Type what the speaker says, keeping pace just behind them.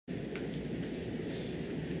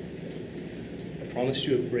promised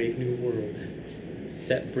you a brave new world.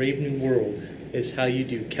 That brave new world is how you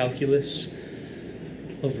do calculus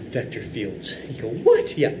over vector fields. You go,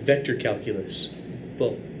 what? Yeah, vector calculus.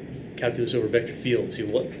 Well, calculus over vector fields. You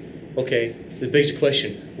what? Okay, the basic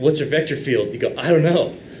question, what's a vector field? You go, I don't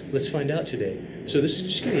know. Let's find out today. So this is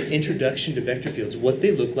just going to be an introduction to vector fields, what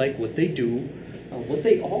they look like, what they do, what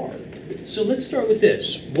they are. So let's start with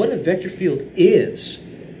this. What a vector field is.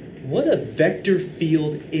 What a vector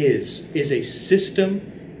field is a system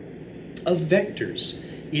of vectors,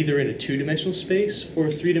 either in a two-dimensional space or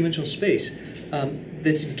a three-dimensional space,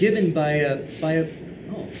 that's given by a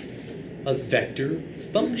vector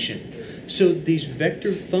function. So these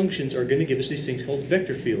vector functions are going to give us these things called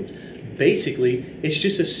vector fields. Basically, it's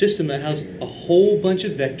just a system that has a whole bunch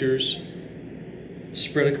of vectors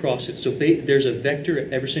spread across it. So there's a vector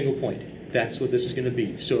at every single point. That's what this is going to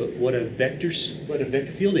be. So what a vector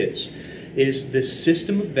field is the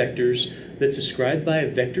system of vectors that's described by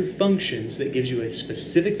vector functions that gives you a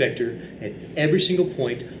specific vector at every single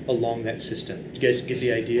point along that system. You guys get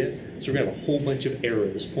the idea? So we're going to have a whole bunch of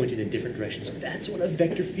arrows pointed in different directions. That's what a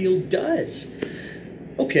vector field does.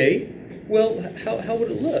 Okay, well, how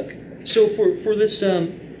would it look? So for this,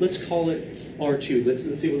 let's call it R2. Let's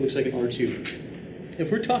see what it looks like in R2.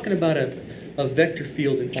 If we're talking about a vector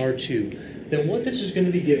field in R2, then what this is going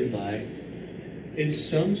to be given by is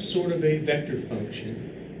some sort of a vector function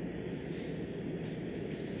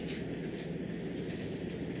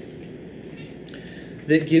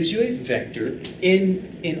that gives you a vector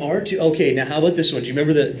in R2. Okay, now how about this one? Do you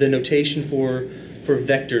remember the notation for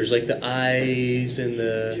vectors, like the i's and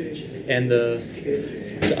the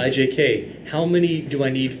so ijk? How many do I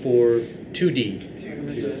need for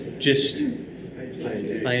 2D? Just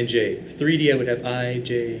I and j. 3D I would have I,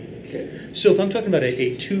 j. Okay. So if I'm talking about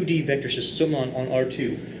a 2D vector system on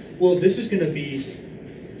R2, well, this is going to be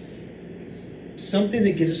something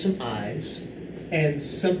that gives us some i's and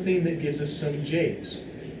something that gives us some j's,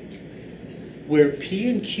 where p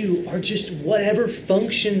and q are just whatever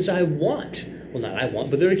functions I want. Well, not I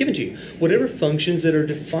want, but they're given to you. Whatever functions that are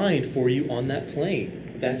defined for you on that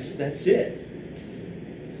plane. That's it.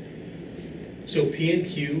 So P and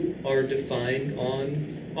Q are defined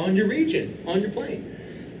on your region, on your plane.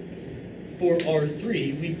 For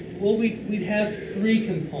R3, we'd have three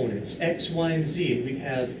components, X, Y, and Z. And we'd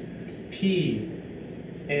have P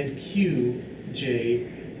and Q, J,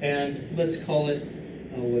 and let's call it,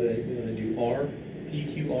 what do I do, R? P,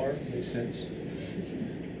 Q, R, makes sense.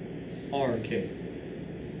 R, K.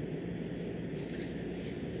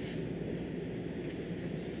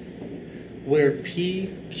 Where P,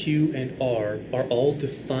 Q, and R are all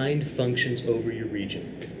defined functions over your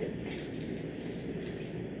region.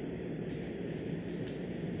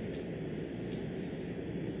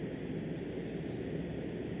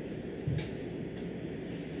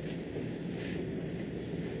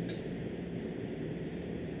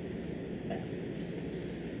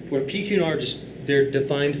 Where P, Q, and R they're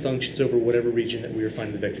defined functions over whatever region that we are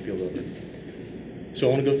finding the vector field over. So I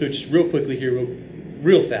want to go through it just real quickly here,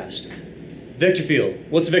 real fast. Vector field.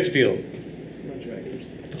 What's a vector field?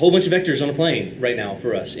 A whole bunch of vectors on a plane right now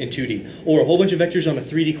for us in 2D. Or a whole bunch of vectors on a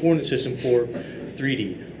 3D coordinate system for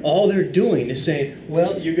 3D. All they're doing is saying,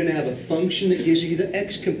 well, you're going to have a function that gives you the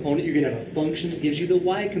x component, you're going to have a function that gives you the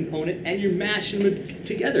y component, and you're mashing them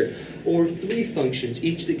together. Or three functions,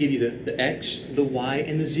 each that give you the x, the y,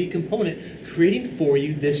 and the z component, creating for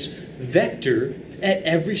you this vector at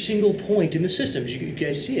every single point in the system. You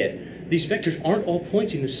guys see it. These vectors aren't all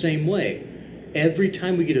pointing the same way. Every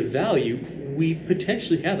time we get a value, we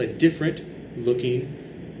potentially have a different looking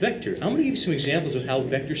vector. I'm going to give you some examples of how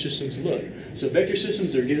vector systems look. So vector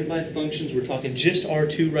systems are given by functions. We're talking just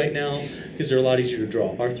R2 right now because they're a lot easier to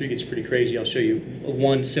draw. R3 gets pretty crazy. I'll show you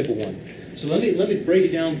one simple one. So let me break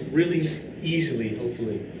it down really easily,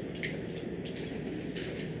 hopefully.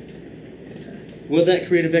 Will that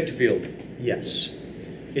create a vector field? Yes.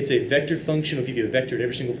 It's a vector function. It'll give you a vector at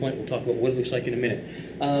every single point. We'll talk about what it looks like in a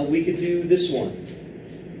minute. We could do this one.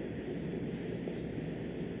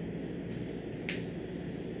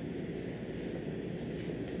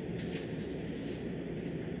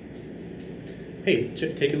 Hey,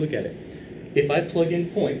 take a look at it. If I plug in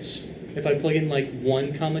points, if I plug in like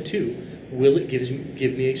 1, 2, will it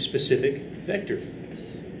give me a specific vector?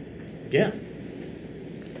 Yeah.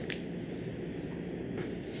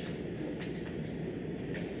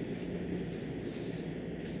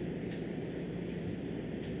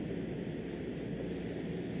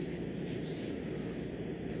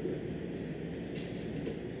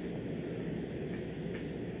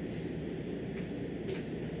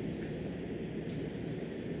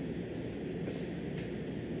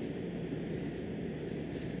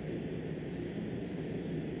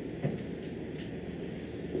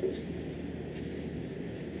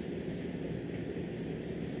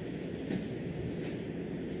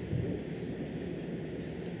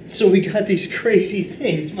 So we got these crazy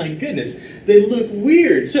things. My goodness, they look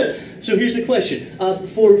weird. So here's the question: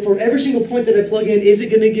 for every single point that I plug in, is it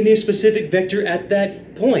going to give me a specific vector at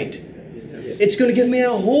that point? It's going to give me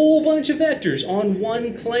a whole bunch of vectors on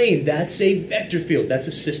one plane. That's a vector field. That's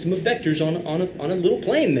a system of vectors on a little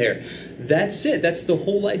plane there. That's it. That's the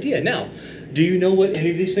whole idea. Now, do you know what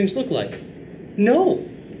any of these things look like? No,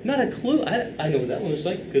 not a clue. I know what that one looks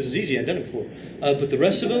like because it's easy. I've done it before. But the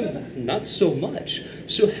rest of them, not so much.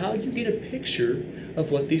 So how do you get a picture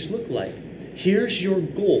of what these look like? Here's your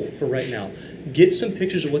goal for right now. Get some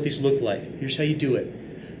pictures of what these look like. Here's how you do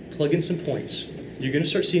it. Plug in some points. You're going to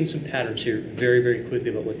start seeing some patterns here very, very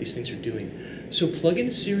quickly about what these things are doing. So plug in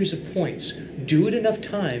a series of points, do it enough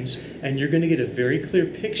times, and you're going to get a very clear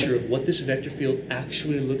picture of what this vector field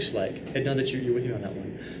actually looks like. And now that you're with me on that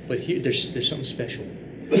one. But here, there's something special.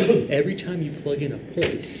 Every time you plug in a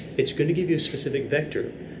point, it's going to give you a specific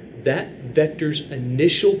vector. That vector's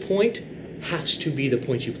initial point has to be the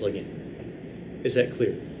point you plug in. Is that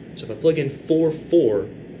clear? So if I plug in 4, 4,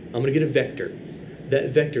 I'm going to get a vector.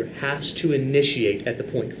 That vector has to initiate at the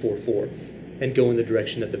point 4, 4 and go in the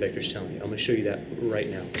direction that the vector is telling you. I'm going to show you that right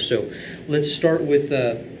now. So let's start with,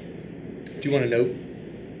 do you want a note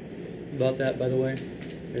about that, by the way?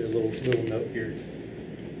 There's a little note here.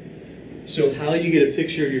 So how you get a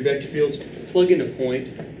picture of your vector fields, plug in a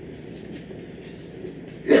point.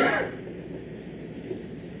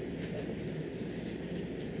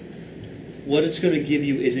 What it's going to give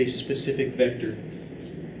you is a specific vector.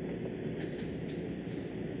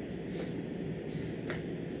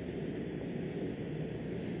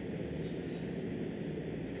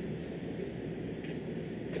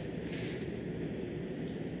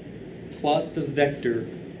 Plot the vector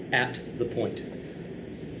at the point.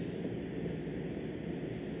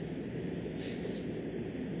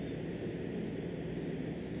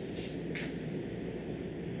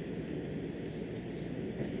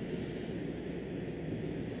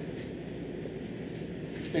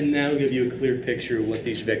 And that'll give you a clear picture of what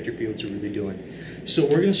these vector fields are really doing. So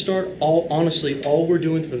we're going to start, honestly, all we're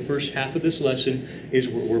doing for the first half of this lesson is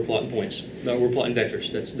we're plotting points. No, we're plotting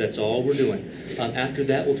vectors. That's all we're doing. After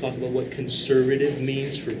that, we'll talk about what conservative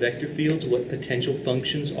means for vector fields, what potential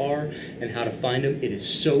functions are, and how to find them. It is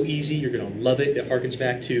so easy. You're going to love it. It harkens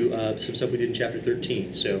back to some stuff we did in Chapter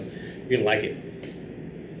 13. So you're going to like it.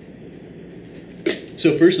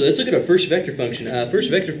 So firstly, let's look at our first vector function.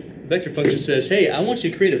 First vector function says, hey, I want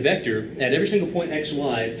you to create a vector at every single point x,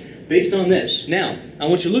 y based on this. Now, I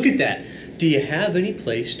want you to look at that. Do you have any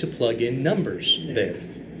place to plug in numbers there?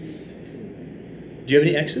 Do you have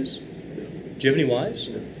any x's? Do you have any y's?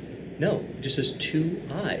 No, it just says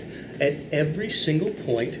 2i. At every single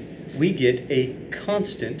point, we get a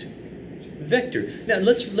constant vector. Now,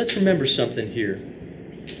 let's remember something here.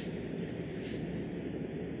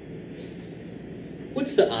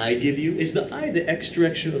 What's the I give you? Is the I the x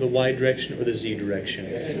direction or the y direction or the z direction?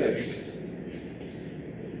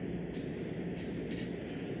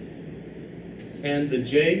 And the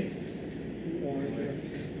j?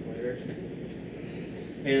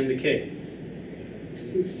 And the k?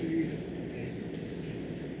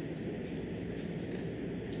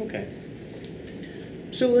 Okay.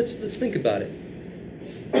 So let's think about it.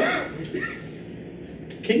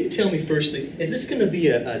 Can you tell me firstly, is this going to be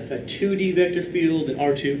a 2D vector field in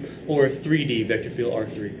R2 or a 3D vector field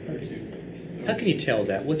R3? R2. How can you tell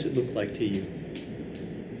that? What's it look like to you?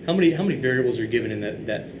 How many variables are given in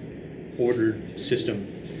that ordered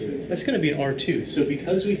system? That's going to be an R2. So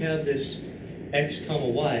because we have this x comma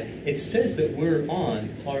y, it says that we're on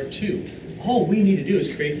R2. All we need to do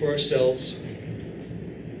is create for ourselves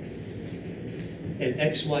an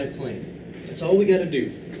XY plane. That's all we got to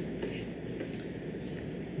do.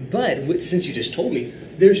 But since you just told me,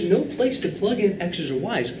 there's no place to plug in x's or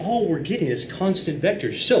y's. All we're getting is constant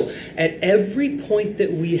vectors. So at every point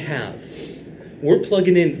that we have, we're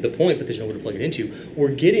plugging in the point, but there's nowhere to plug it into.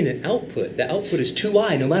 We're getting an output. The output is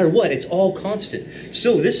 2i, no matter what. It's all constant.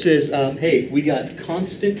 So this says, hey, we got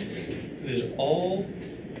constant. So there's all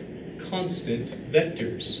constant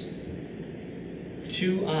vectors.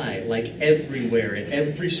 2i, like everywhere, at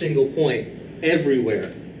every single point,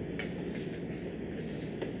 everywhere.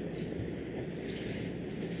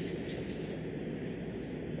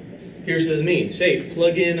 Here's what it means. Hey,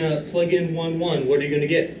 plug in 1, 1. What are you going to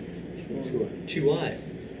get? 2i.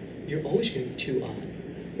 You're always going to get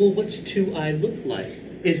 2i. Well, what's 2i look like?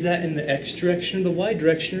 Is that in the x direction or the y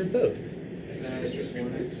direction or both?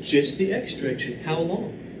 Just the x direction. How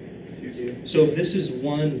long? 2, 0. So if this is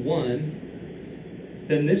 1, 1,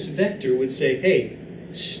 then this vector would say, hey,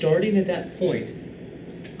 starting at that point,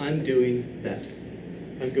 I'm doing that.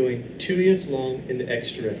 I'm going 2 units long in the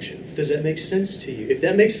x direction. Does that make sense to you? If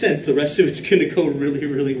that makes sense, the rest of it's going to go really,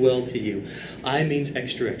 really well to you. I means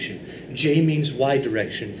x direction. J means y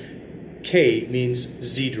direction. K means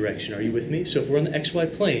z direction. Are you with me? So if we're on the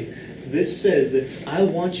xy plane, this says that I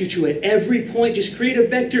want you to, at every point, just create a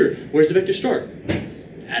vector. Where's the vector start?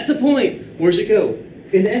 At the point. Where's it go?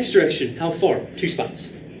 In the x direction. How far? 2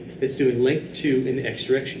 spots. It's doing length 2 in the x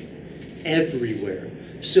direction. Everywhere.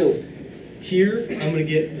 So here I'm going to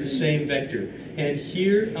get the same vector. And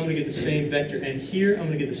here I'm going to get the same vector. And here I'm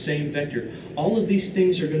going to get the same vector. All of these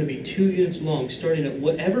things are going to be 2 units long, starting at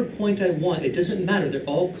whatever point I want. It doesn't matter. They're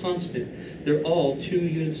all constant. They're all 2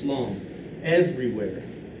 units long. Everywhere.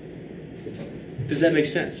 Does that make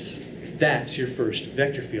sense? That's your first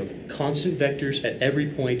vector field. Constant vectors at every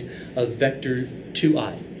point of vector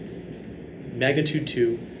 2i. Magnitude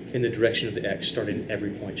 2 in the direction of the x, starting at every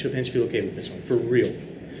point. Show of hands if you feel okay with this one. For real.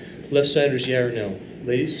 Left-siders, yeah or no?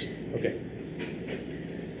 Ladies? Okay.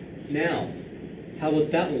 Now, how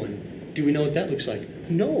about that one? Do we know what that looks like?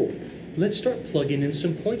 No. Let's start plugging in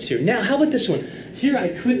some points here. Now, how about this one? Here I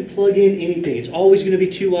couldn't plug in anything. It's always going to be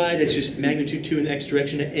 2i. That's just magnitude 2 in the x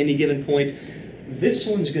direction at any given point. This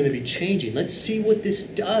one's going to be changing. Let's see what this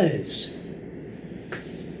does.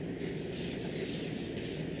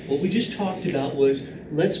 What we just talked about was,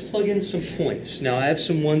 let's plug in some points. Now I have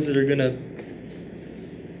some ones that we're going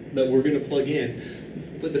to plug in.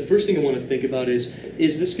 But the first thing I want to think about is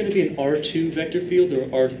this going to be an R2 vector field or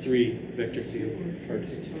R3 vector field?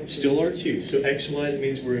 R2. Still R2. So XY, that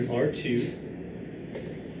means we're in R2.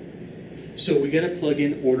 So we got to plug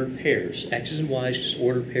in ordered pairs. X's and Y's, just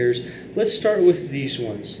ordered pairs. Let's start with these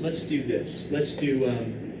ones. Let's do this. Let's do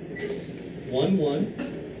 1, 1.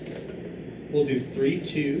 We'll do 3,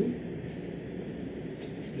 2,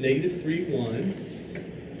 negative 3, 1,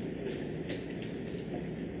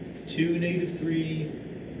 2, negative 3,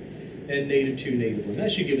 and negative 2, negative 1.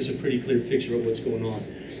 That should give us a pretty clear picture of what's going on.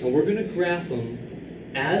 And we're going to graph them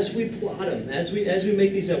as we plot them. As we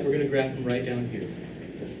make these up, we're going to graph them right down here.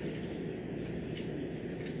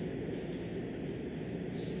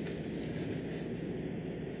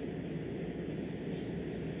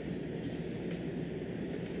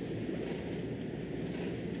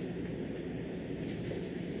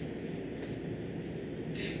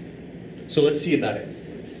 So let's see about it.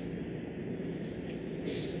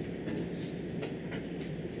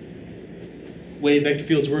 Way vector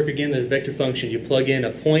fields work again, the vector function. You plug in a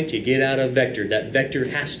point, you get out a vector. That vector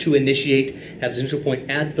has to initiate, have its initial point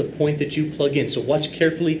at the point that you plug in. So watch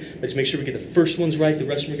carefully. Let's make sure we get the first ones right. The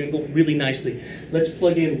rest of them are going to go really nicely. Let's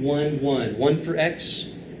plug in 1, 1. 1 for x,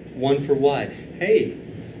 1 for y. Hey,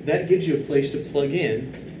 that gives you a place to plug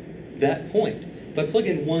in that point. If I plug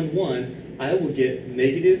in 1, 1, I will get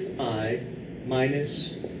negative I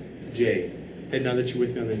minus j. And now that you're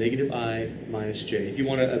with me on the negative I minus j. If you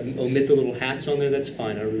want to omit the little hats on there, that's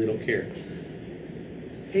fine. I really don't care.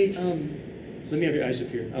 Hey, let me have your eyes up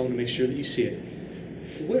here. I want to make sure that you see it.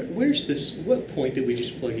 Where's this? What point did we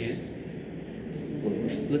just plug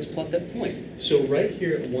in? Let's plot that point. So right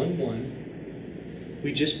here at 1, 1,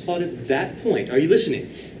 we just plotted that point. Are you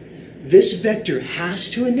listening? This vector has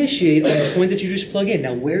to initiate on the point that you just plug in.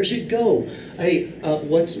 Now, where's it go? Hey,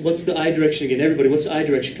 what's the I direction again? Everybody, what's the I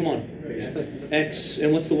direction? Come on. X.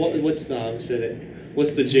 And what's the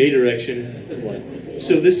J direction?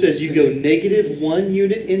 So this says you go negative 1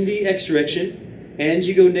 unit in the X direction, and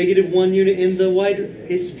you go negative 1 unit in the Y direction.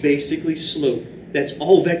 It's basically slope. That's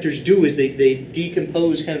all vectors do, is they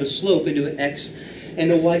decompose kind of a slope into an X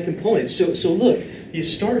and a Y component. So look. You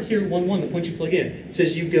start here at 1, 1, the point you plug in. It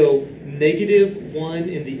says you go negative 1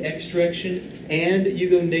 in the x direction, and you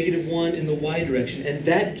go negative 1 in the y direction. And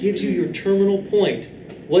that gives you your terminal point.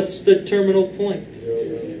 What's the terminal point?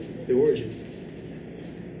 The origin.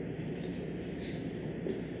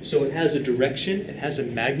 So it has a direction, it has a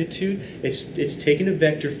magnitude. It's taking a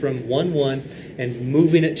vector from 1, 1 and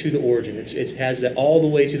moving it to the origin. It has that all the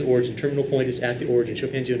way to the origin. Terminal point is at the origin. Show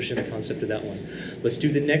of hands you understand the concept of that one. Let's do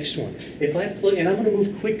the next one. If I plug, and I'm going to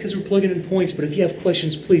move quick because we're plugging in points, but if you have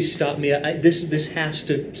questions, please stop me. This has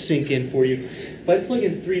to sink in for you. If I plug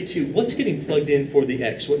in 3, 2, what's getting plugged in for the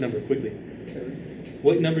x? What number, quickly?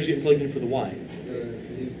 What number is getting plugged in for the y?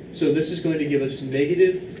 So this is going to give us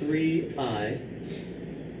negative 3i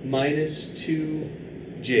minus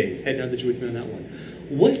 2j. Head nod that you're with me on that one.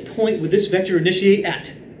 What point would this vector initiate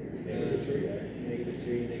at? Negative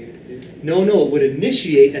 3, negative 2. No, it would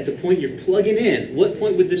initiate at the point you're plugging in. What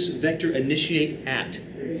point would this vector initiate at?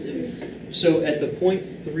 3, 2. So at the point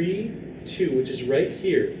 3, 2, which is right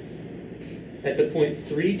here, at the point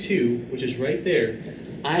 3, 2, which is right there,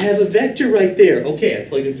 I have a vector right there. Okay, I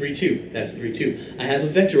plugged in 3, 2. That's 3, 2. I have a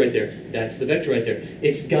vector right there. That's the vector right there.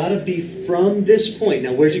 It's got to be from this point.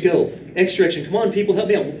 Now, where's it go? X direction. Come on, people, help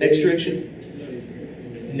me out. X direction.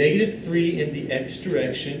 -3 in the X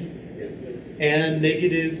direction. And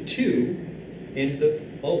 -2 in the...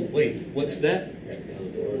 Oh, wait. What's that?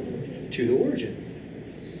 To the origin.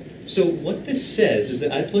 So what this says is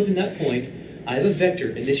that I plugged in that point. I have a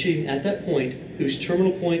vector initiating at that point whose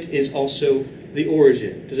terminal point is also the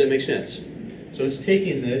origin. Does that make sense? So it's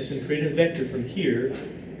taking this and creating a vector from here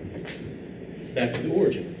back to the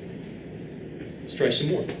origin. Let's try some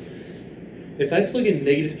more. If I plug in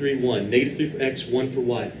 -3, 1, -3 for x, 1 for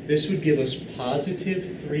y, this would give us positive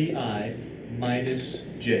 3i minus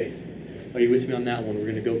j. Are you with me on that one?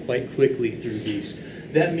 We're going to go quite quickly through these.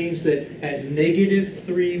 That means that at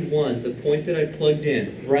 -3, 1, the point that I plugged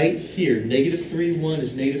in, right here, -3, 1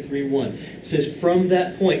 is -3, 1. It says from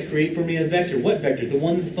that point, create for me a vector. What vector? The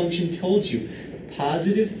one the function told you.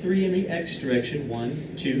 Positive 3 in the x direction, 1,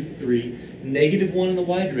 2, 3. -1 in the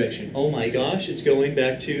y direction. Oh my gosh, it's going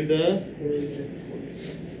back to the...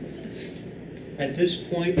 At this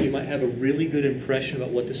point, you might have a really good impression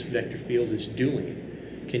about what this vector field is doing.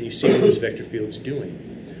 Can you see what this vector field is doing?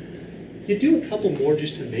 You do a couple more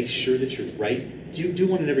just to make sure that you're right. Do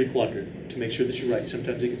one in every quadrant to make sure that you're right.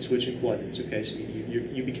 Sometimes it can switch in quadrants, okay? So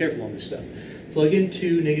you be careful on this stuff. Plug in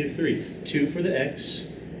 2, -3. 2 for the x,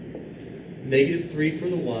 -3 for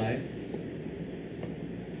the y,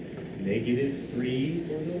 -3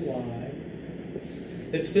 for the y.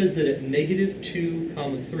 It says that at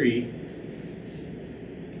 -2, 3,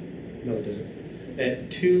 no it doesn't,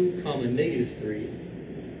 at 2, -3,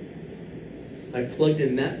 I plugged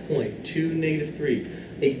in that point, 2, -3.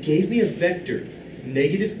 It gave me a vector,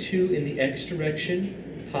 -2 in the x direction,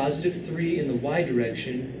 positive 3 in the y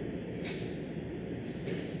direction,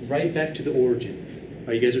 right back to the origin.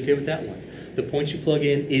 Are you guys okay with that one? The point you plug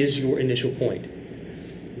in is your initial point.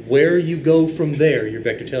 Where you go from there, your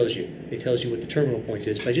vector tells you. It tells you what the terminal point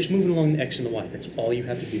is by just moving along the x and the y. That's all you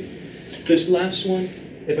have to do. This last one,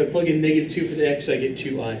 if I plug in -2 for the x, I get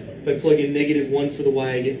 2i. If I plug in -1 for the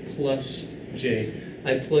y, I get plus j.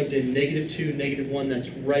 I plugged in -2, -1, that's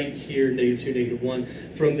right here, -2, -1.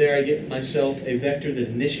 From there, I get myself a vector that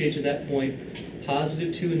initiates at that point,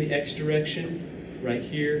 positive 2 in the x direction, right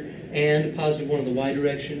here, and positive 1 in the y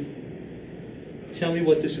direction. Tell me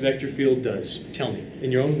what this vector field does. Tell me,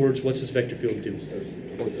 in your own words, what's this vector field do?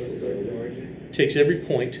 Takes every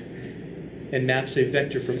point and maps a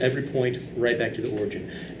vector from every point right back to the origin.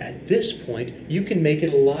 At this point, you can make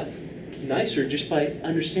it a lot nicer just by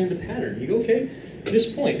understanding the pattern. You go, okay, this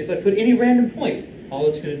point, if I put any random point, all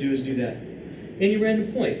it's going to do is do that. Any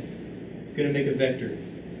random point, I'm going to make a vector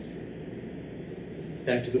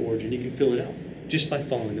back to the origin. You can fill it out just by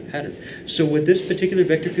following the pattern. So what this particular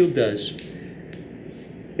vector field does,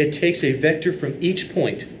 it takes a vector from each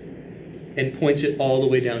point and points it all the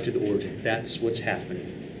way down to the origin. That's what's happening.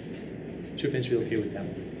 Should your fans feel okay with that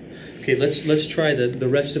one? Okay, let's try the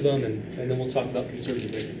rest of them, and then we'll talk about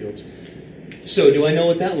conservative vector fields. So, do I know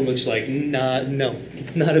what that one looks like? No,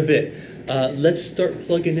 not a bit. Let's start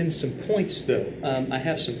plugging in some points, though. I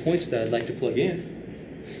have some points that I'd like to plug in.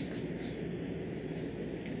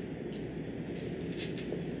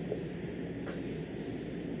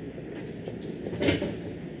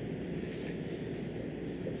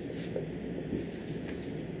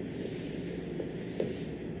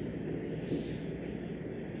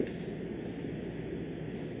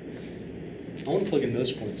 I want to plug in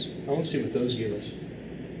those points. I want to see what those give us.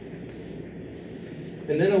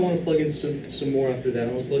 And then I want to plug in some more after that.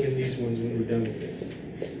 I want to plug in these ones when we're done with it.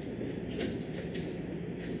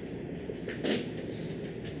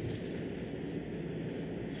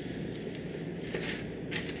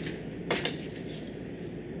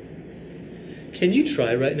 Can you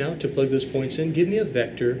try right now to plug those points in? Give me a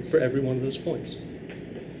vector for every one of those points.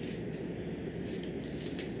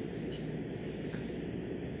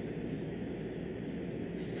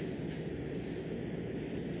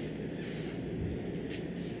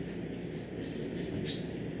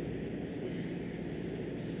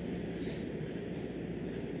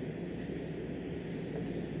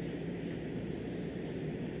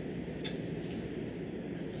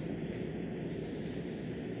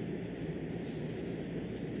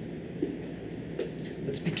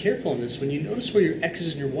 Let's be careful on this. When you notice where your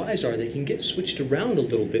x's and your y's are, they can get switched around a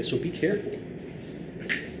little bit, so be careful.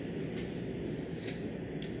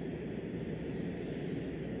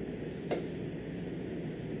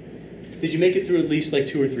 Did you make it through at least like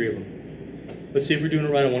 2 or 3 of them? Let's see if we're doing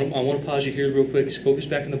it right. I want to pause you here real quick. Focus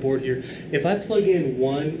back on the board here. If I plug in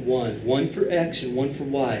 1, 1, 1 for x and 1 for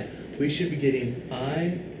y, we should be getting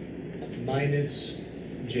I minus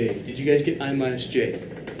j. Did you guys get I minus j?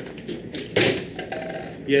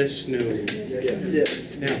 Yes, no?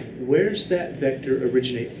 Yes. Now, where's that vector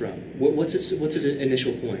originate from? What's its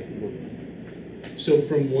initial point? So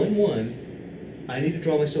from 1, 1, I need to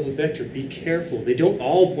draw myself a vector. Be careful. They don't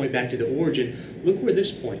all point back to the origin. Look where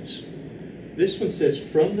this points. This one says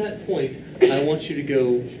from that point, I want you to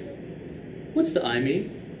go, what's the I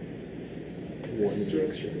mean? 1 in the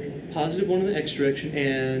x direction. Positive 1 in the x direction,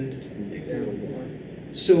 and Down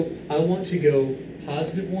 1. so I want to go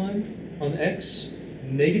positive 1 on the x,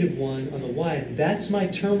 negative 1 on the y. That's my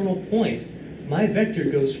terminal point. My vector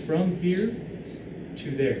goes from here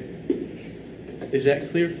to there. Is that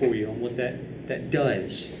clear for you on what that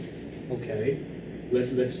does? Okay.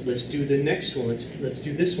 Let's do the next one. Let's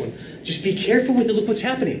do this one. Just be careful with it. Look what's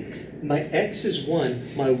happening. My x is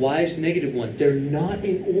 1, my y is negative 1. They're not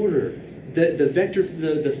in order. The vector,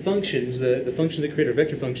 the functions, the functions that create our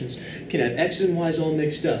vector functions can have x's and y's all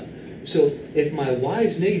mixed up. So if my y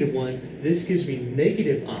is negative 1, this gives me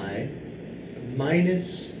negative I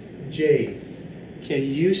minus j. Can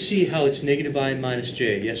you see how it's negative I minus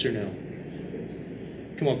j? Yes or no?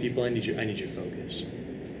 Come on, people. I need your focus.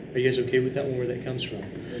 Are you guys okay with that one, where that comes from?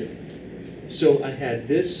 So I had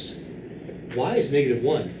this, y is negative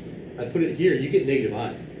 1. I put it here, you get negative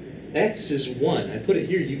I. X is 1. I put it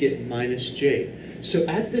here, you get minus j. So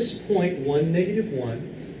at this point, 1, negative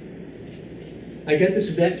 1, I got this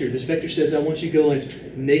vector. This vector says I want you to go in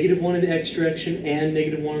negative 1 in the x direction and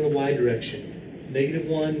negative 1 in the y direction. Negative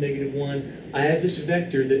 1, negative 1. I have this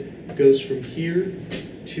vector that goes from here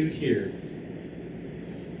to here.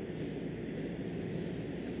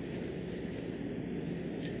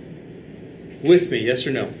 With me, yes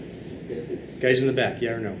or no? Yes. Guys in the back,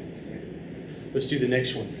 yeah or no? Let's do the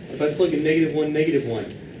next one. If I plug in negative 1, negative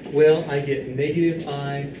 1, well, I get negative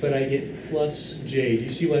I, but I get plus j. Do you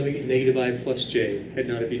see why we get negative I plus j? Head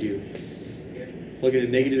nod if you do. Plug in a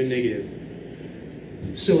negative and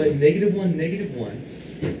negative. So at negative 1, negative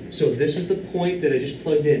 1, so this is the point that I just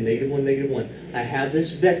plugged in, negative 1, negative 1. I have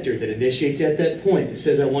this vector that initiates at that point that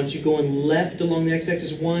says I want you going left along the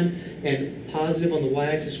x-axis 1 and positive on the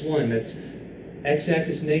y-axis 1. That's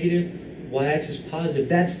x-axis negative, y-axis positive.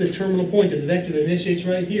 That's the terminal point of the vector that initiates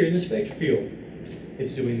right here in this vector field.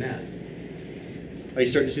 It's doing that. Are you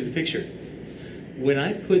starting to see the picture? When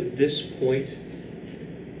I put this point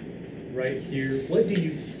right here, what do you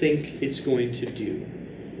think it's going to do?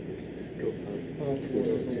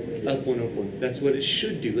 Up 1 over 1. That's what it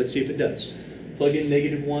should do. Let's see if it does. Plug in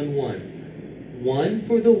negative 1, 1. 1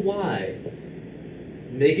 for the y.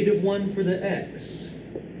 Negative 1 for the x.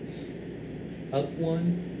 Up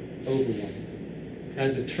 1, over 1.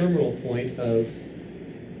 Has a terminal point of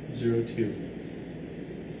 0, 2.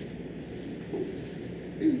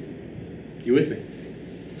 You with me?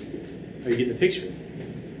 Are you getting the picture?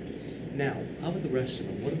 Now, how about the rest of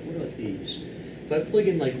them? What about these? If I plug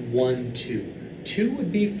in like 1, 2. 2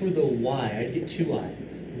 would be for the y, I'd get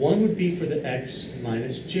 2i. 1 would be for the x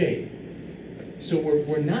minus j. So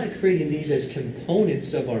we're not creating these as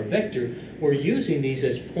components of our vector, we're using these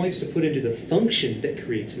as points to put into the function that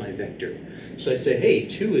creates my vector. So I say, hey,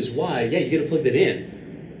 2 is y, yeah, you gotta plug that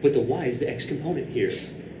in. But the y is the x component here.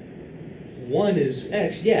 1 is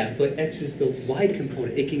x, yeah, but x is the y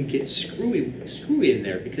component. It can get screwy in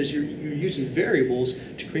there because you're using variables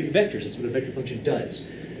to create vectors. That's what a vector function does.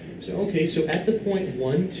 So, okay, so at the point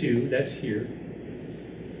 1, 2, that's here.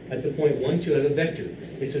 At the point 1, 2, I have a vector.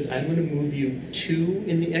 It says I'm going to move you 2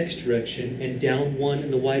 in the x direction and down 1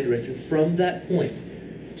 in the y direction from that point.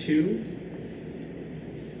 2,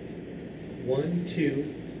 1,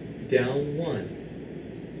 2, down 1.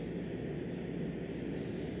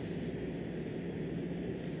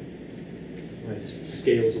 My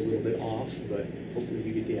scale's a little bit off, but hopefully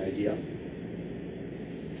you get the idea.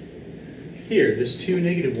 Here, this 2,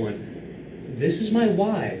 negative 1. This is my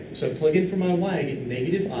y. So I plug in for my y, I get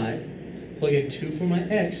negative I. Plug in 2 for my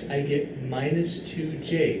x, I get minus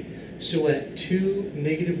 2j. So at 2,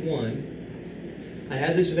 negative 1, I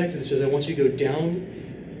have this vector that says I want you to go down,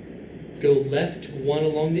 go left 1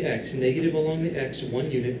 along the x, negative along the x,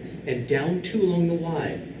 1 unit, and down 2 along the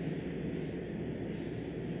y.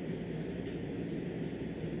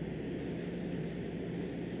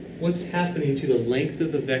 What's happening to the length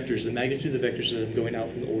of the vectors, the magnitude of the vectors that I'm going out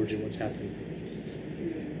from the origin? What's happening?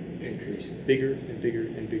 Increasing. Bigger and bigger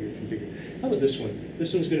and bigger and bigger. How about this one?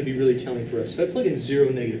 This one's going to be really telling for us. If I plug in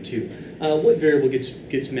 0, negative 2, what variable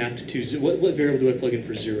gets mapped to 0? What variable do I plug in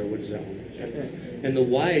for 0? What is that one? X. And the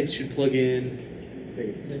y it should plug in.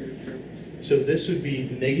 So this would be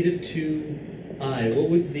negative 2 I, what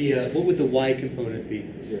would the y component be?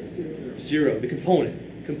 0. 0. The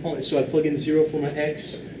component. So I plug in 0 for my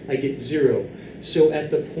x, I get 0. So at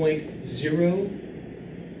the point 0,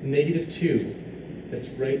 -2, that's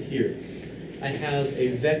right here, I have a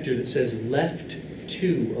vector that says left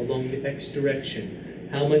 2 along the x direction.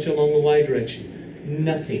 How much along the y direction?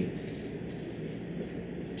 Nothing.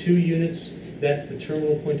 2 units, that's the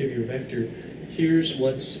terminal point of your vector. Here's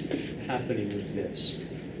what's happening with this.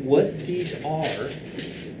 What these are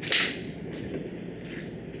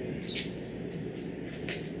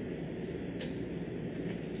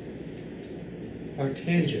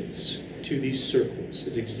tangents to these circles,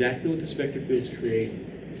 is exactly what this vector field is creating.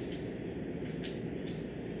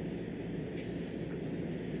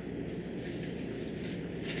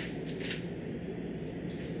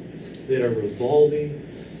 That are revolving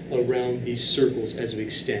around these circles as we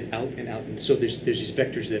extend out and out. And so there's these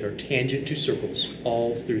vectors that are tangent to circles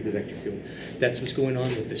all through the vector field. That's what's going on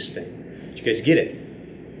with this thing. Did you guys get it?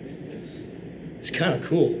 It's kind of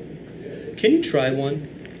cool. Can you try one?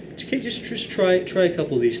 Okay, just try a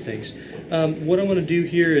couple of these things. What I'm going to do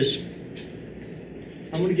here is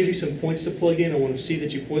I'm going to give you some points to plug in. I want to see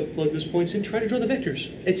that you plug those points in. Try to draw the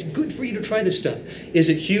vectors. It's good for you to try this stuff. Is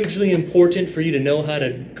it hugely important for you to know how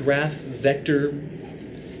to graph vector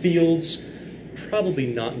fields? Probably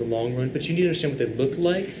not in the long run, but you need to understand what they look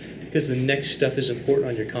like, because the next stuff is important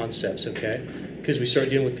on your concepts, okay? Because we start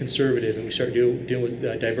dealing with conservative and we start dealing with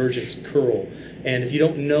divergence, curl. And if you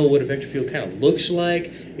don't know what a vector field kind of looks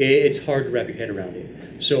like, it's hard to wrap your head around it.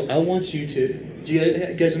 So I want you to, do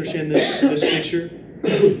you guys understand this picture? Are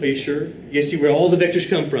you sure? You guys see where all the vectors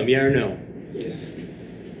come from, yeah or no? Yes.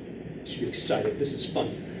 You should be excited, this is fun.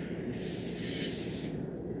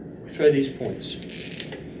 Try these points.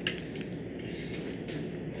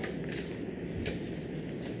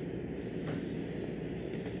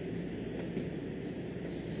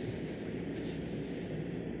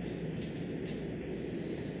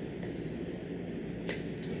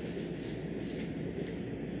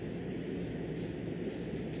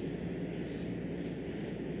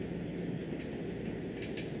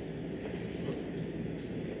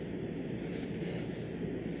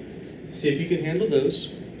 See if you can handle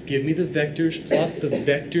those. Give me the vectors, plot the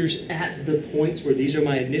vectors at the points where these are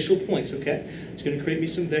my initial points, okay? It's going to create me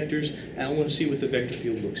some vectors, and I want to see what the vector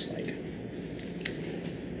field looks like.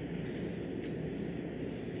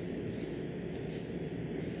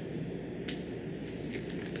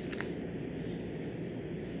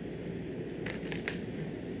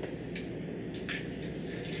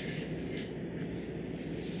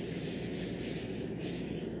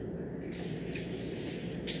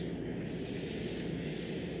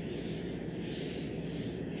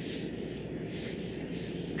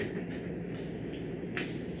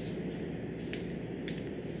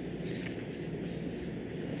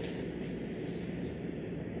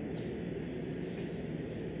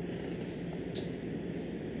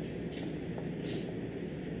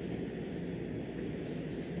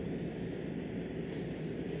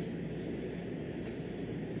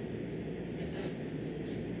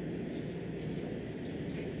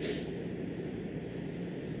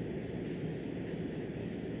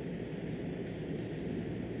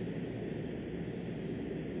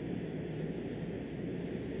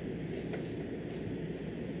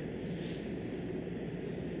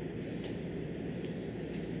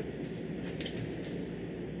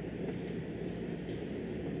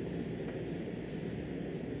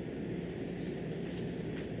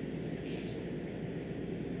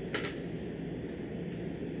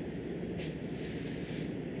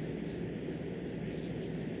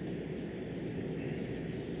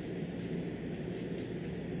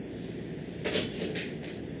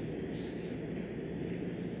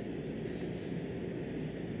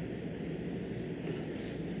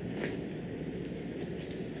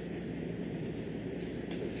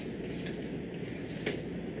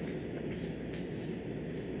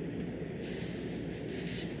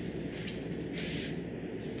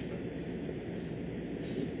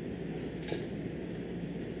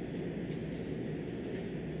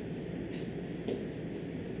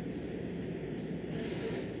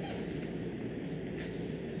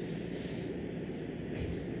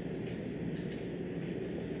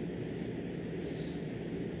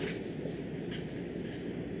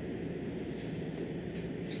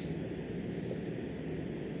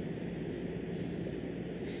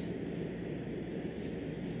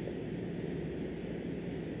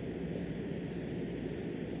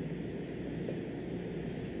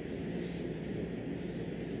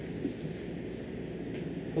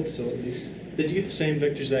 Hope so, at least. Did you get the same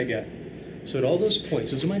vectors I got? So at all those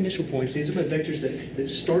points, those are my initial points. These are my vectors that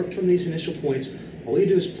start from these initial points. All we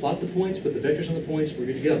do is plot the points, put the vectors on the points, we're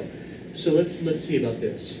good to go. So let's see about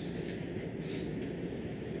this.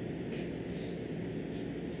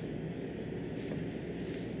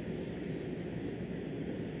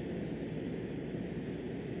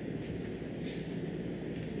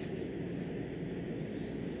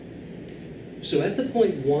 So at the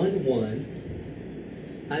point 1,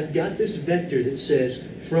 1, I've got this vector that says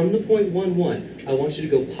from the point 1, 1, I want you to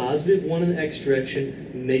go positive 1 in the x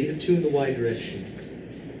direction, negative 2 in the y direction.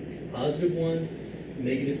 Positive 1,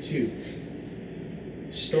 negative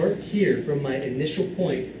 2. Start here from my initial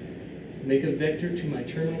point, make a vector to my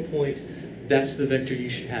terminal point. That's the vector you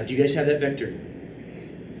should have. Do you guys have that vector?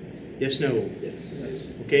 Yes, no?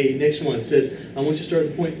 Yes. Okay, next one says, I want you to start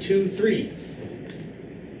at the point 2, 3.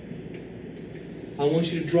 I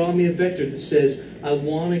want you to draw me a vector that says, I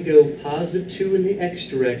want to go positive 2 in the x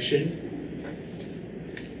direction,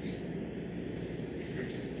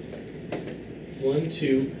 1,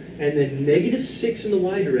 2, and then negative 6 in the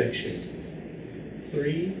y direction,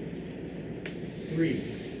 3, 3.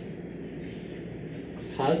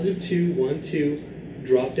 Positive 2, 1, 2,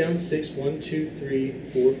 drop down 6, 1, 2, 3,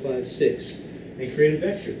 4, 5, 6, and create a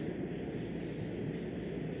vector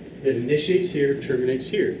that initiates here, terminates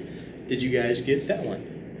here. Did you guys get that one?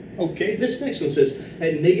 Okay, this next one says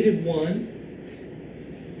at negative 1,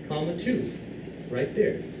 comma 2, right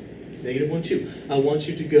there. Negative 1, 2. I want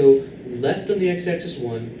you to go left on the x-axis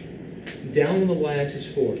 1, down on the y-axis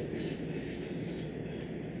 4.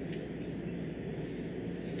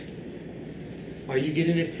 Are you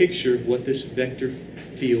getting a picture of what this vector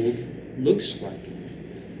field looks like?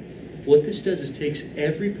 What this does is takes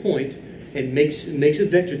every point and makes a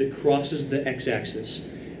vector that crosses the x-axis.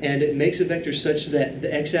 And it makes a vector such that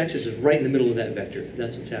the x-axis is right in the middle of that vector.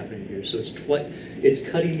 That's what's happening here. So it's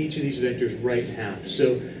cutting each of these vectors right in half.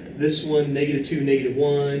 So this one, negative 2, negative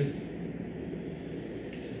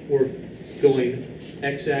 1. We're going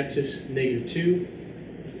x-axis, negative 2.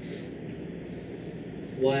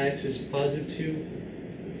 Y-axis, positive 2.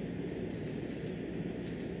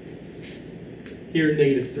 Here,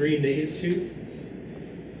 negative 3, negative 2.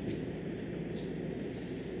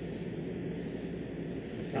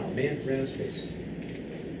 Oh man, ran out of space.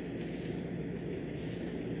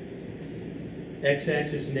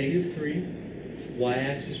 X-axis, negative 3.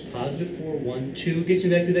 Y-axis, positive 4. 1, 2 gets me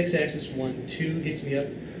back to the x-axis. 1, 2 gets me up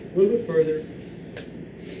a little bit further.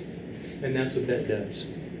 And that's what that does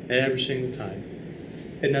every single time.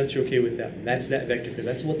 And now that you're okay with that, that's that vector field.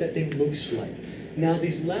 That's what that thing looks like. Now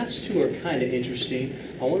these last two are kind of interesting.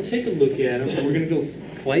 I want to take a look at them. We're going to go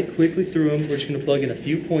quite quickly through them. We're just going to plug in a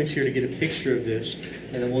few points here to get a picture of this,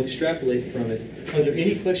 and then we'll extrapolate from it. Are there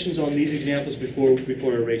any questions on these examples before I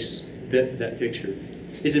erase that picture?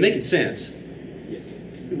 Is it making sense? Yeah.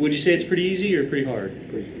 Would you say it's pretty easy or pretty hard?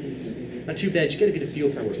 Pretty easy. Not too bad. You got to get a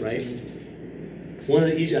feel for it, right? I think one of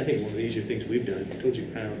the easier things we've done. I told you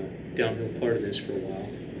kind of on a downhill part of this for a while.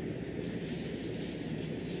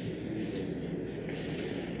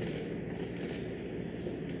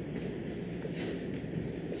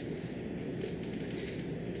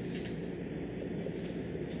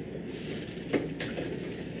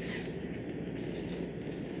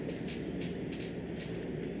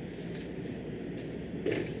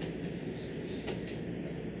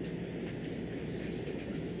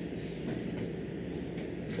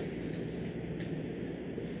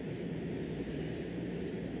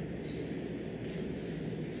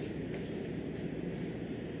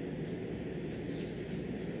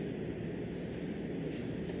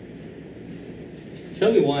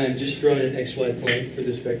 Tell me why I'm just drawing an xy plane for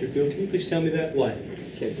this vector field. Can you please tell me that? Why?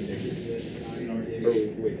 Can't connect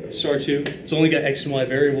it. Star 2. It's only got x and y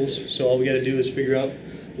variables, so all we got to do is figure out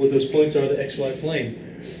what those points are, the xy plane.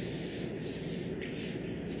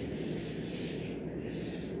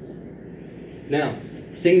 Now,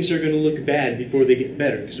 things are going to look bad before they get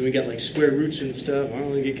better, because we got like square roots and stuff.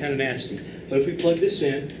 Well, they get kind of nasty. But if we plug this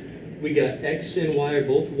in, we got x and y are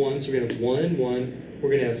both 1, so we're going to have 1 and 1. We're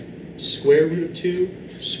going to have square root of 2,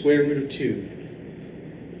 square root of 2.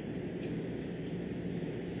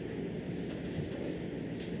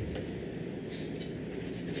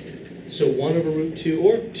 So 1 over root 2,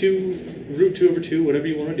 or root 2 over 2, whatever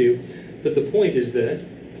you want to do. But the point is that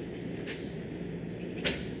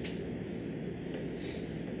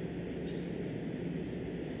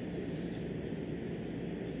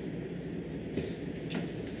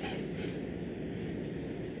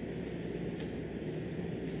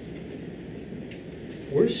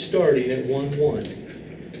we're starting at 1, 1.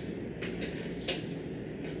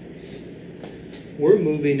 We're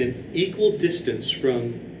moving an equal distance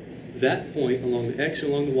from that point along the x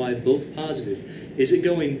and along the y, both positive. Is it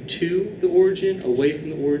going to the origin, away from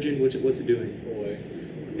the origin? What's it doing? Away.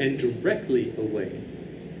 And directly away.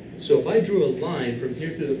 So if I drew a line from here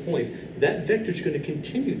to the point, that vector is going to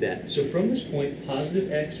continue that. So from this point,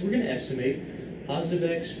 positive x, we're going to estimate positive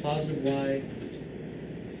x, positive y.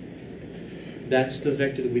 That's the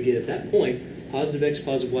vector that we get at that point. Positive x,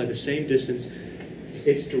 positive y, the same distance.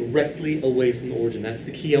 It's directly away from the origin. That's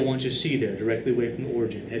the key I want you to see there, directly away from the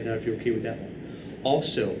origin. Head nod if you're okay with that one.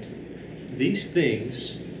 Also, these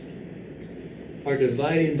things are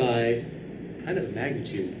dividing by kind of a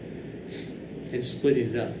magnitude and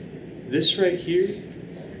splitting it up. This right here,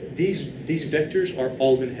 these vectors are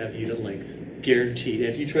all going to have unit length, guaranteed. And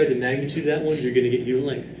if you try the magnitude of that one, you're going to get unit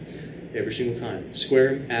length every single time.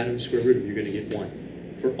 Square them, add them, square root them, you're going to get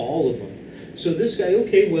 1 for all of them. So this guy,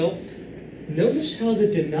 okay, well, notice how the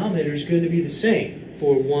denominator is going to be the same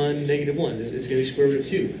for 1, negative 1. It's going to be square root of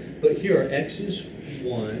 2. But here our x is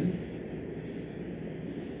 1,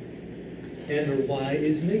 and our y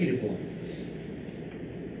is negative 1.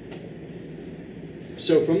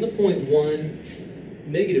 So from the point 1,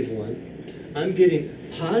 negative 1, I'm getting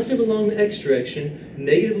positive along the x direction,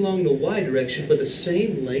 negative along the y direction, but the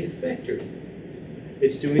same length vector.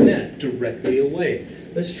 It's doing that directly away.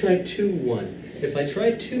 Let's try 2, 1. If I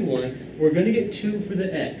try 2, 1, we're going to get 2 for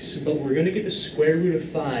the x, but we're going to get the square root of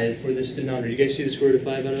 5 for this denominator. You guys see the square root of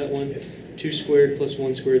 5 out of that one? 2 squared plus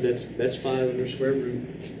 1 squared, that's 5 under square root.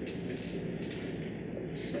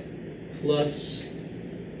 Plus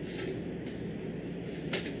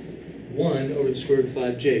 1 over the square root of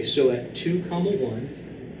 5j. So at 2 comma 1,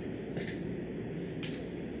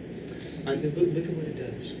 look at what it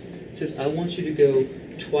does. It says, I want you to go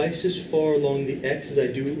twice as far along the x as I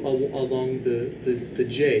do along the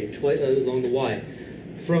j, twice along the y,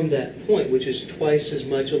 from that point, which is twice as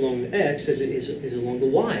much along the x as it is along the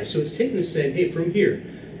y. So it's taking the same, hey, from here,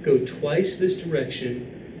 go twice this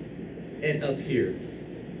direction and up here.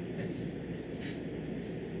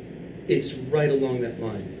 It's right along that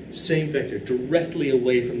line. Same vector, directly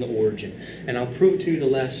away from the origin. And I'll prove to you the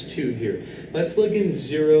last two here. If I plug in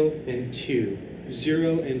 0 and 2,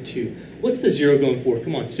 0 and 2, what's the 0 going for?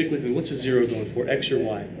 Come on, stick with me. What's the 0 going for, x or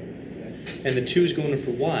y? And the 2 is going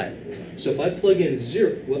for y. So if I plug in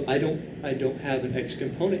 0, well, I don't have an x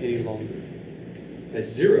component any longer. That's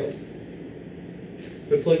 0.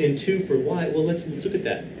 If I plug in 2 for y, well, let's look at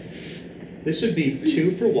that. This would be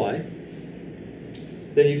 2 for y.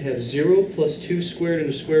 Then you'd have 0 plus 2 squared and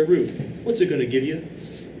a square root. What's it going to give you?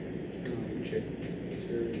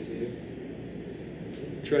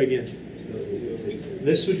 Try again.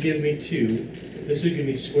 This would give me 2. This would give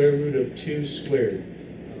me square root of 2 squared.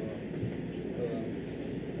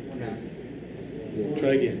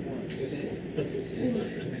 Try again.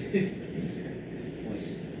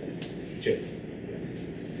 J.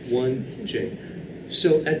 1j.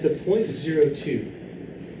 So at the point 0, 2,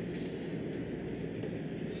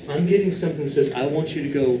 I'm getting something that says, I want you to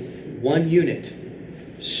go 1 unit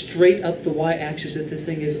straight up the y-axis that this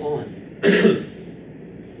thing is on. It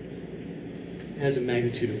has a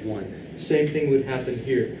magnitude of 1. Same thing would happen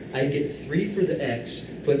here. I get 3 for the x,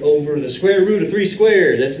 but over the square root of 3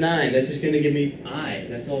 squared, that's 9. That's just going to give me I.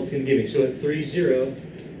 That's all it's going to give me. So at 3, 0,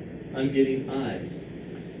 I'm getting I.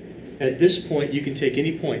 At this point, you can take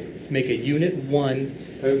any point, make a unit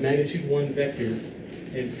 1, or magnitude 1 vector,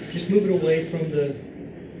 and just move it away from the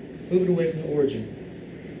origin.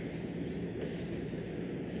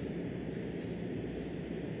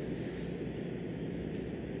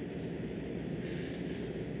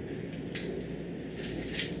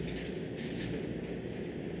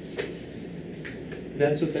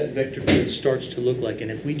 That's what that vector field starts to look like. And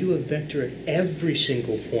if we do a vector at every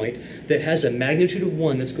single point that has a magnitude of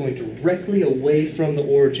 1 that's going directly away from the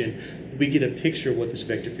origin, we get a picture of what this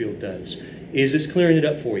vector field does. Is this clearing it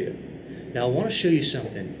up for you? Now I want to show you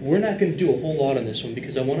something. We're not going to do a whole lot on this one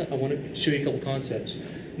because I want to show you a couple concepts.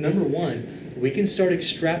 Number one, we can start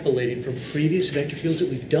extrapolating from previous vector fields that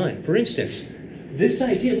we've done. For instance, this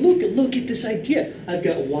idea, look at this idea. I've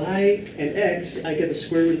got y and x, I get the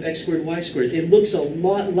square root of x squared, y squared. It looks a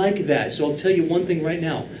lot like that. So I'll tell you one thing right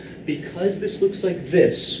now. Because this looks like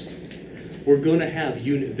this, we're going to have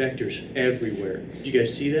unit vectors everywhere. Do you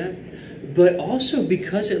guys see that? But also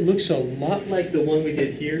because it looks a lot like the one we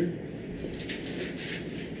did here,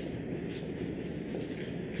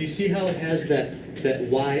 do you see how it has that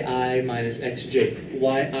yi minus xj,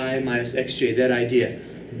 yi minus xj, that idea?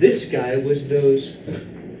 This guy was those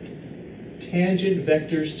tangent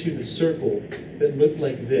vectors to the circle that looked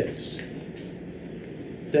like this.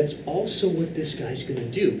 That's also what this guy's going to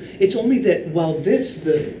do. It's only that while this,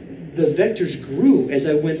 the the vectors grew as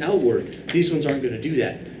I went outward. These ones aren't going to do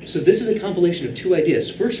that. So this is a compilation of two ideas.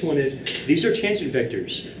 First one is, these are tangent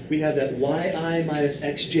vectors. We have that yi minus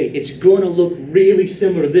xj. It's going to look really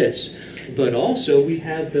similar to this. But also, we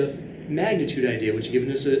have the magnitude idea, which is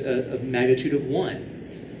giving us a magnitude of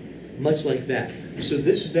 1. Much like that. So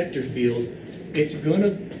this vector field, it's going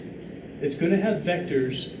to have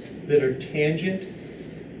vectors that are tangent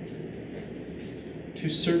to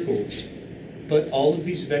circles. But all of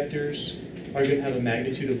these vectors are going to have a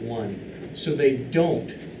magnitude of 1. So they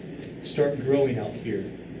don't start growing out here.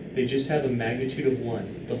 They just have a magnitude of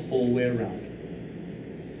 1 the whole way around.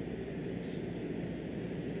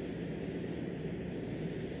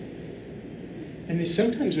 And they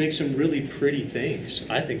sometimes make some really pretty things.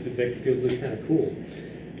 I think the vector fields look kind of cool.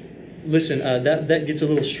 Listen, that gets a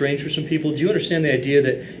little strange for some people. Do you understand the idea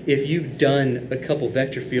that if you've done a couple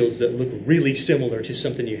vector fields that look really similar to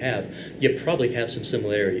something you probably have some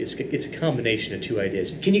similarities? It's a combination of two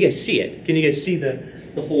ideas. Can you guys see it? Can you guys see the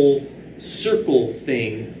whole circle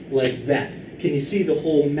thing like that? Can you see the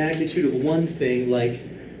whole magnitude of 1 thing like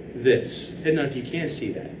this? And now if you can't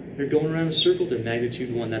see that, they're going around a circle, they're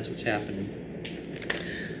magnitude 1, that's what's happening.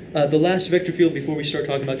 The last vector field before we start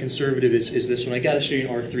talking about conservative is this one. I got to show you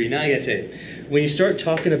an R3. Now I got to tell you, when you start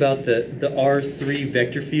talking about the R3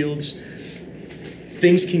 vector fields,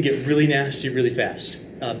 things can get really nasty really fast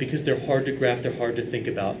because they're hard to graph, they're hard to think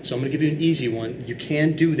about. So I'm going to give you an easy one. You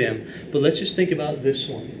can do them, but let's just think about this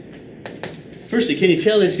one. Firstly, can you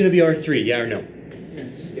tell that it's going to be R3? Yeah or no?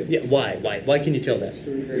 Yes. Yeah. Why? Why can you tell that?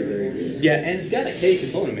 Yeah, and it's got a K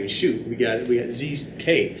component. I mean, shoot, we got Z's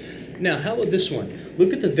K. Now, how about this one?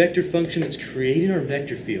 Look at the vector function that's creating our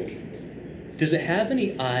vector field. Does it have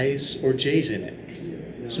any i's or j's in it?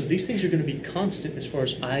 No. So these things are going to be constant as far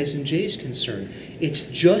as i's and j's concerned. It's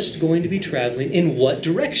just going to be traveling in what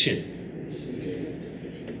direction?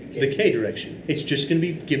 The k direction. It's just going to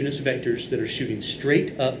be giving us vectors that are shooting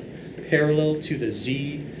straight up parallel to the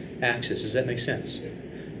z axis. Does that make sense?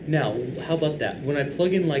 Now, how about that? When I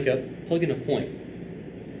plug in a point,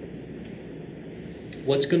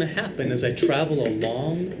 what's going to happen is I travel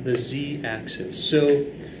along the z-axis. So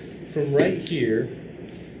from right here,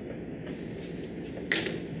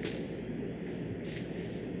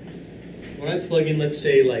 when I plug in, let's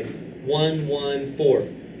say like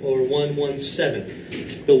 114 or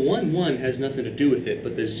 117, the 1, has nothing to do with it,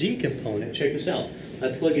 but the z component, check this out. I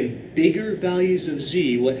plug in bigger values of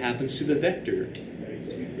z, what happens to the vector?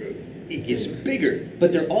 It gets bigger,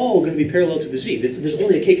 but they're all going to be parallel to the z. There's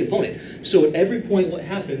only a k component. So at every point what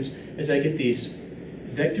happens is I get these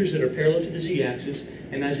vectors that are parallel to the z-axis,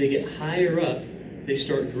 and as they get higher up, they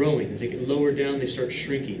start growing. As they get lower down, they start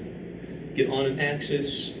shrinking. Get on an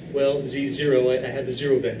axis, well, z0, I have the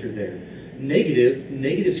 0 vector there.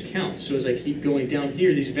 Negatives count. So as I keep going down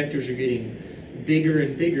here, these vectors are getting bigger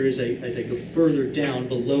and bigger as I go further down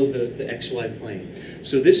below the xy plane.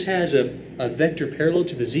 So this has a vector parallel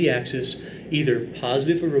to the z-axis, either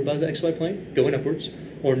positive or above the xy plane, going upwards,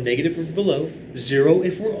 or negative or below, 0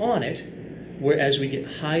 if we're on it, where as we get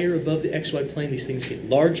higher above the xy plane, these things get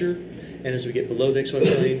larger, and as we get below the xy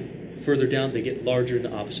plane, further down, they get larger in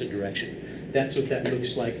the opposite direction. That's what that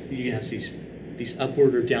looks like. You have these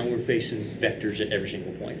upward or downward facing vectors at every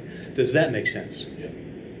single point. Does that make sense? Yeah.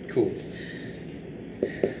 Cool.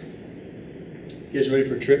 You guys ready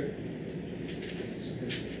for a trip?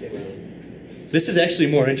 This is actually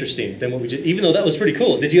more interesting than what we did, even though that was pretty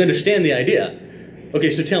cool. Did you understand the idea? Okay,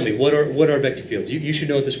 so tell me, what are vector fields? You should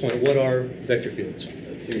know at this point, what are vector fields?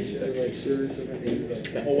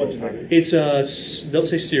 It's a, don't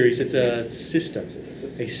say series, it's a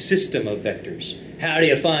system of vectors. How do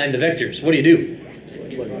you find the vectors? What do you do?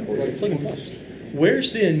 Plug in points.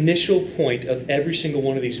 Where's the initial point of every single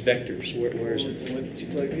one of these vectors? Where is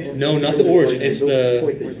it? No, not the origin. It's the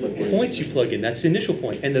points you plug in. That's the initial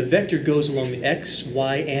point. And the vector goes along the x,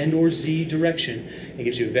 y, and or z direction and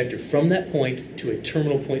gives you a vector from that point to a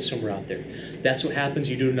terminal point somewhere out there. That's what happens.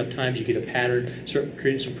 You do it enough times, you get a pattern, start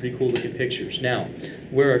creating some pretty cool looking pictures. Now,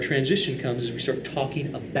 where our transition comes is we start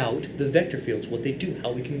talking about the vector fields, what they do,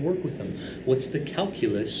 how we can work with them. What's the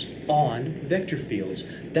calculus on vector fields?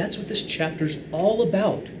 That's what this chapter's all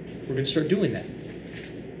about. We're going to start doing that.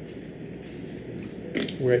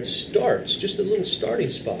 Where it starts, just a little starting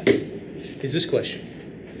spot, is this question.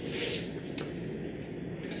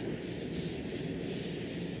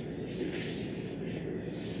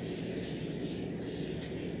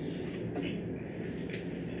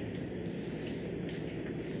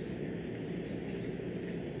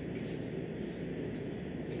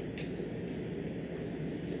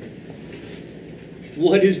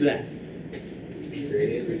 What is that?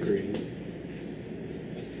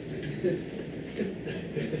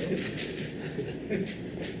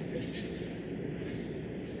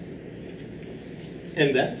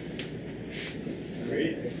 And that?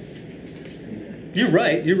 Great. You're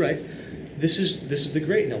right. You're right. This is the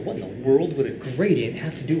gradient. Now, what in the world would a gradient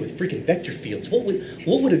have to do with freaking vector fields? What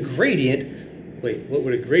would a gradient? Wait, what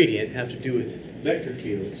would a gradient have to do with vector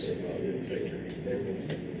fields?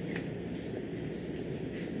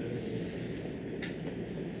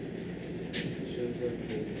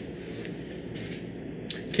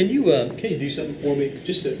 Can you do something for me?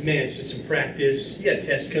 Just man, it's just some practice. You got a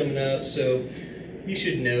test coming up, so you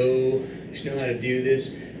should know how to do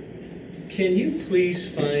this. Can you please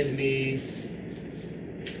find me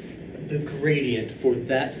the gradient for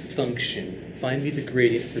that function? Find me the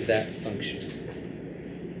gradient for that function.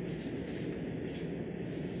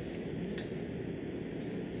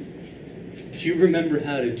 Do you remember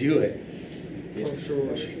how to do it?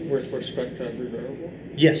 Partials with respect to every variable?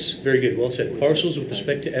 Yes, very good. Well said. Partials with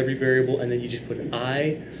respect to every variable, and then you just put an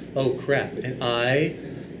I. Oh crap! An I,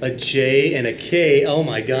 a J, and a K. Oh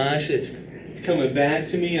my gosh! It's coming back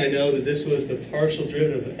to me. I know that this was the partial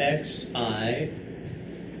derivative of xi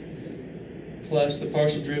plus the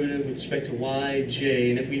partial derivative with respect to y,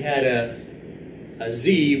 j. And if we had a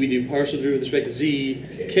z, we do partial derivative with respect to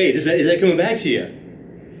z, k. Is that coming back to you?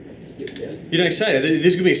 You're not excited? This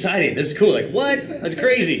is going to be exciting. This is cool. Like, what? That's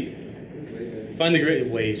crazy. Find the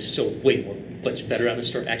gradient. Way more, much better. I'm going to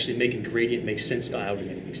start actually making gradient make sense. Oh, I already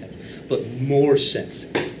made it make sense. But more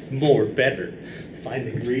sense. More, better. Find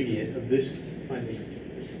the gradient of this.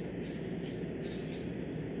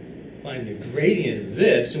 Find the gradient of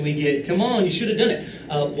this, and we get, come on, you should have done it.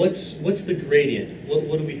 What's the gradient?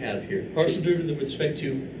 What do we have here? Partial derivative with respect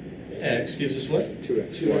to x gives us what?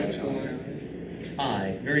 2x.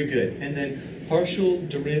 I. Very good. And then partial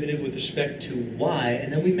derivative with respect to y,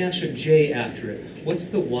 and then we mash a j after it. What's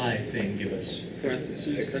the y thing give us?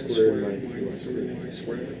 Parentheses, X squared minus 2y squared. y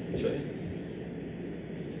squared. J.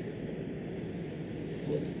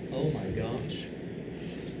 Oh my gosh.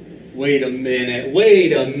 Wait a minute.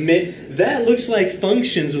 That looks like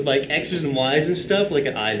functions with like x's and y's and stuff, like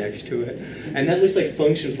an I next to it. And that looks like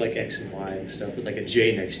functions with like x and y and stuff, with like a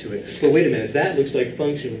j next to it. But wait a minute, that looks like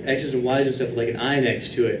function with x's and y's and stuff with like an I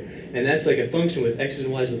next to it. And that's like a function with x's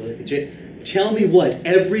and y's with like a j. Tell me what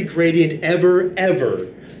every gradient ever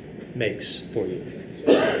makes for you.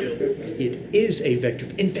 It is a vector.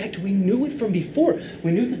 In fact, we knew it from before.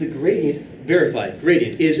 We knew that the gradient, verified,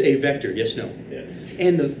 gradient is a vector. Yes, no? Yes.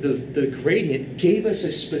 And the gradient gave us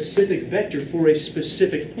a specific vector for a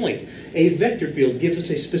specific point. A vector field gives us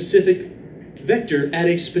a specific vector at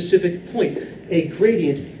a specific point. A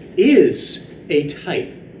gradient is a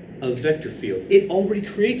type of vector field. It already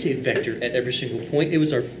creates a vector at every single point. It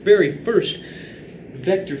was our very first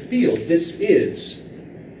vector field. This is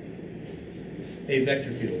a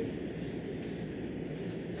vector field.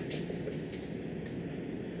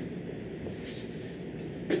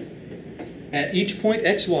 At each point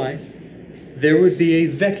xy, there would be a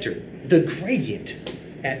vector, the gradient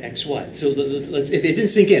at xy. So let's if it didn't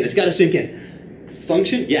sink in, it's got to sink in.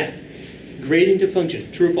 Function, yeah. Gradient of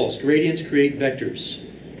function, true or false. Gradients create vectors.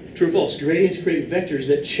 True or false. Gradients create vectors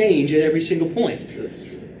that change at every single point. Sure.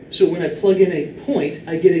 So when I plug in a point,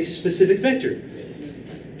 I get a specific vector.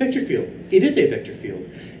 Vector field. It is a vector field.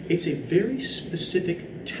 It's a very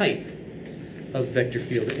specific type of vector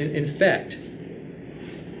field. In fact,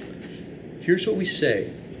 here's what we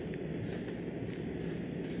say.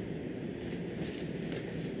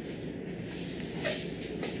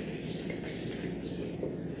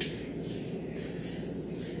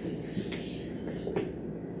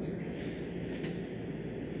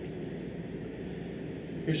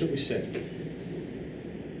 Here's what we say.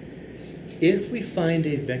 If we find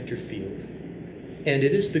a vector field, and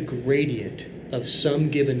it is the gradient of some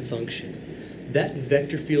given function, that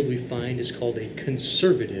vector field we find is called a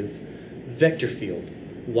conservative vector field.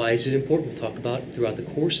 Why is it important? We'll talk about throughout the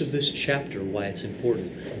course of this chapter why it's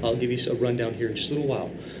important. I'll give you a rundown here in just a little while.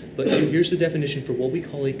 But here's the definition for what we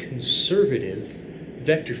call a conservative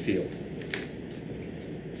vector field.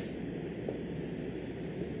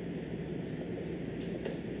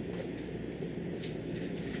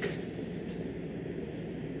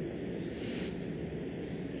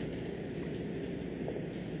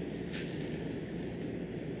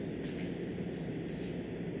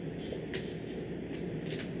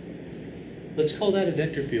 Let's call that a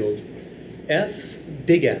vector field. F,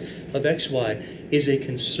 big F, of xy is a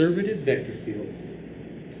conservative vector field.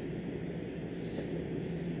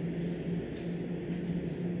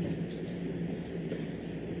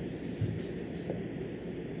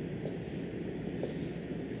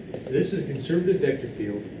 This is a conservative vector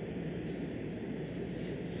field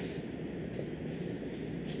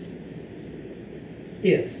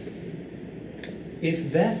if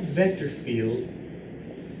that vector field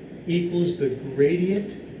equals the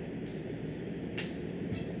gradient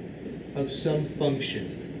of some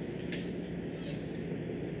function,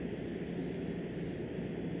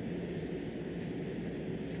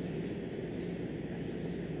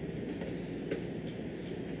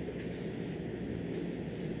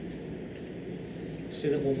 say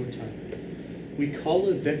that one more time. We call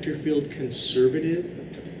a vector field conservative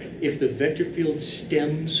if the vector field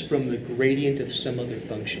stems from the gradient of some other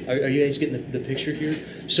function. Are you guys getting the picture here?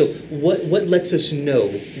 So what lets us know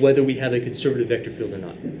whether we have a conservative vector field or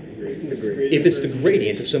not? If it's the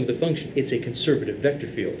gradient of some other function, it's a conservative vector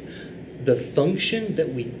field. The function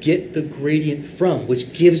that we get the gradient from,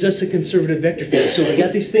 which gives us a conservative vector field. So we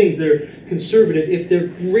got these things, they're conservative if they're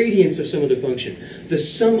gradients of some other function. The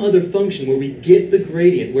some other function where we get the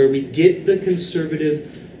gradient, where we get the conservative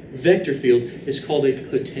vector field is called a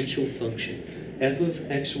potential function. F of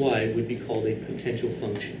xy would be called a potential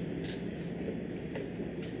function.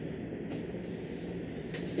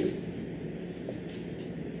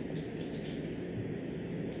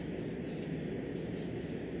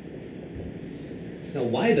 Now,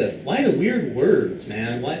 why the weird words,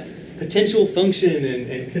 man? Why potential function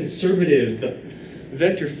and conservative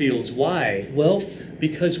vector fields? Why? Well,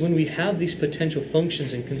 because when we have these potential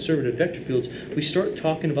functions and conservative vector fields, we start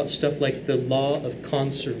talking about stuff like the law of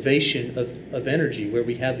conservation of energy, where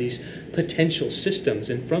we have these potential systems,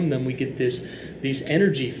 and from them we get these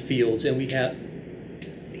energy fields, and we have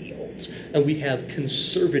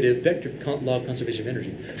conservative law of conservation of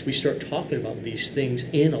energy. We start talking about these things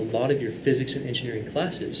in a lot of your physics and engineering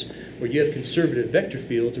classes, where you have conservative vector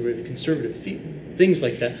fields, or we have conservative things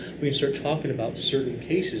like that. We can start talking about certain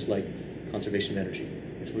cases like conservation of energy.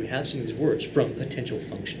 And so we have some of these words from potential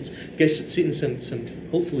functions. You guys seeing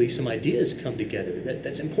hopefully some ideas come together.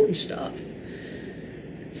 That's important stuff.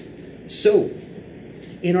 So,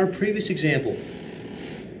 in our previous example,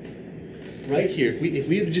 right here, if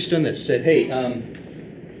we had just done this, said, hey,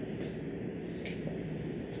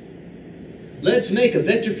 let's make a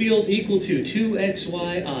vector field equal to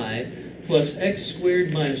 2xyi plus x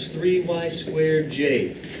squared minus 3y squared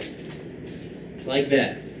j. Like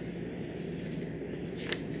that.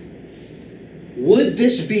 Would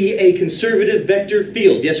this be a conservative vector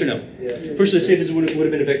field? Yes or no? Yes. First, let's say this would have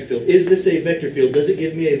been a vector field. Is this a vector field? Does it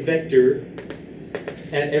give me a vector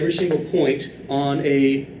at every single point on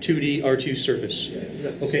a 2D R2 surface? Yes.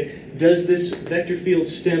 Okay. Does this vector field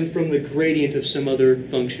stem from the gradient of some other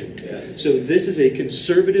function? Yes. So this is a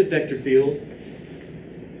conservative vector field.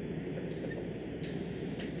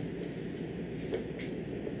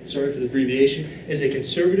 Sorry for the abbreviation. Is a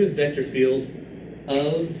conservative vector field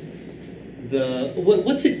of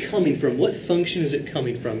what's it coming from? What function is it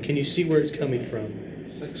coming from? Can you see where it's coming from?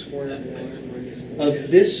 X squared y minus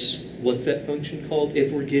Of this, what's that function called?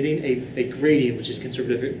 If we're getting a gradient, which is a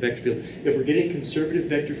conservative vector field, if we're getting a conservative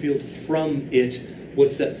vector field from it,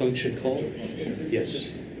 what's that function called?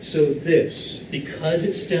 Yes. So this, because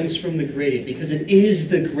it stems from the gradient, because it is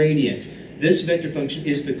the gradient, this vector function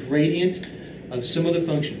is the gradient of some other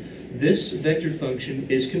function. This vector function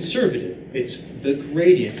is conservative. It's the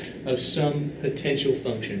gradient of some potential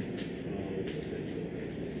function.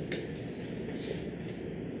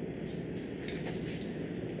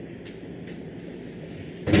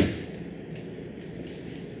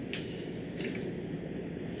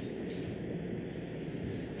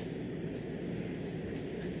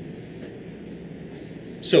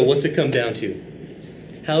 So what's it come down to?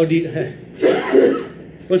 How do you...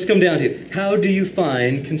 What's it come down to? How do you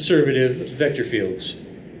find conservative vector fields?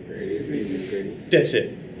 That's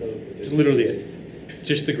it. It's literally it.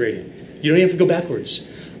 Just the gradient. You don't even have to go backwards.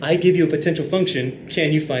 I give you a potential function.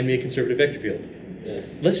 Can you find me a conservative vector field? Yes.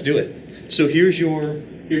 Let's do it. So here's your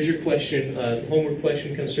question. Homework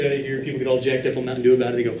question comes straight out of here. People get all jacked up on Mountain Dew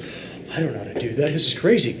about it. They go, I don't know how to do that. This is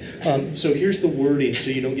crazy. So here's the wording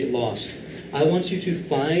so you don't get lost. I want you to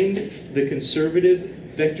find the conservative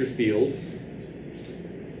vector field.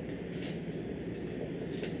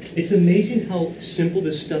 It's amazing how simple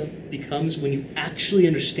this stuff becomes when you actually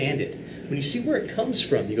understand it. When you see where it comes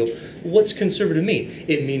from, you go, what's conservative mean?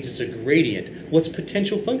 It means it's a gradient. What's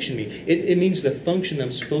potential function mean? It means the function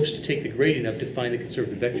I'm supposed to take the gradient of to find the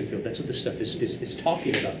conservative vector field. That's what this stuff is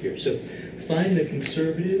talking about here. So find the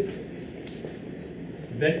conservative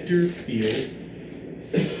vector field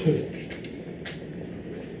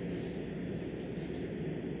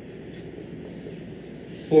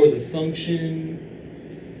for the function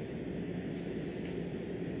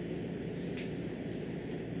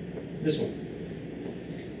this one.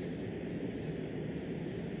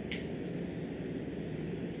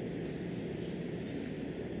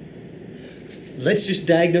 let's just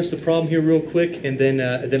diagnose the problem here real quick, and then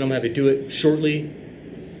I'm going to have you do it shortly.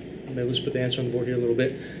 Maybe let's put the answer on the board here a little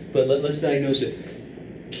bit. But let's diagnose it.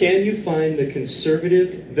 Can you find the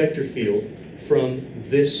conservative vector field from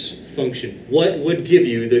this function? What would give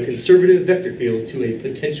you the conservative vector field to a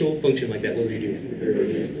potential function like that? What would you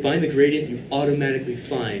do? Find the gradient, you automatically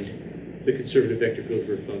find the conservative vector field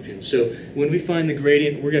for a function. So when we find the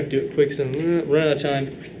gradient, we're going to have to do it quick, so I'm run out of time.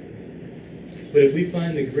 But if we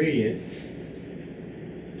find the gradient,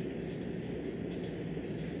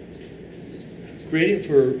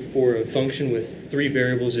 for a function with three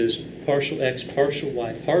variables is partial x, partial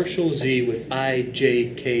y, partial z with I,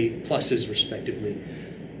 j, k pluses respectively.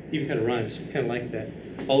 Even kind of rhymes. Kind of like that.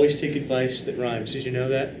 Always take advice that rhymes. Did you know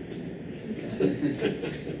that?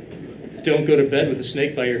 Don't go to bed with a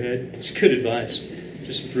snake by your head. It's good advice.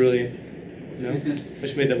 Just brilliant. No? I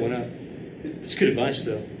just made that one up. It's good advice,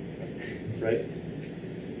 though. Right?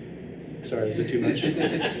 Sorry, is it too much?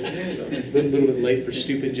 A little bit late for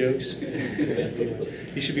stupid jokes.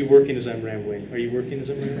 You should be working as I'm rambling. Are you working as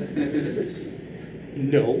I'm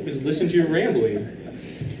rambling? No, just listen to your rambling.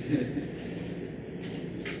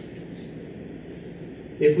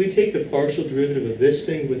 If we take the partial derivative of this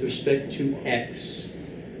thing with respect to x,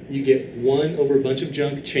 you get 1 over a bunch of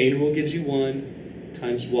junk. Chain rule gives you 1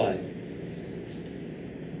 times y.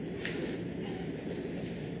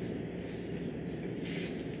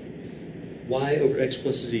 Y over x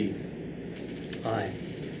plus z, I.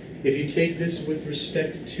 If you take this with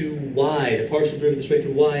respect to y, the partial derivative with respect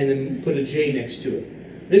to y, and then put a j next to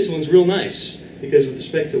it. This one's real nice, because with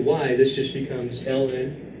respect to y, this just becomes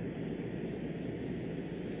ln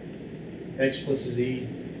x plus z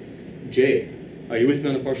j. Are you with me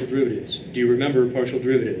on the partial derivatives? Do you remember partial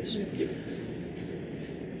derivatives? Yes.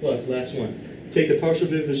 Plus, last one. Take the partial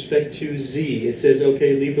derivative with respect to z. It says,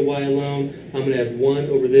 okay, leave the y alone. I'm going to have 1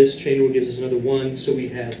 over this. Chain rule gives us another 1. So we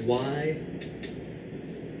have y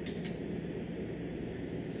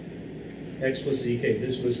x plus z. Okay,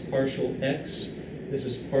 this was partial x. This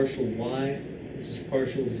is partial y. This is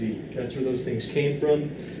partial z. That's where those things came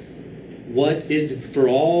from. What is, for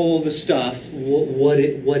all the stuff, what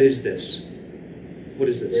is this? What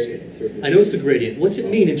is this? I know it's the gradient. What's it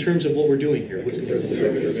mean in terms of what we're doing here? What's it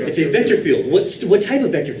mean? It's a vector field. What type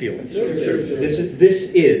of vector field? This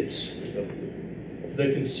is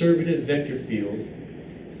the conservative vector field.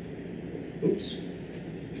 Oops.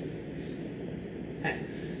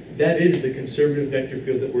 That is the conservative vector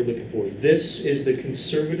field that we're looking for. This is the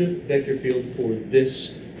conservative vector field for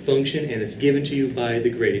this function, and it's given to you by the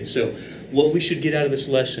gradient. So what we should get out of this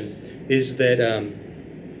lesson is that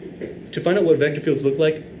to find out what vector fields look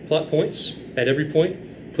like, plot points at every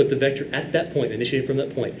point, put the vector at that point, initiating from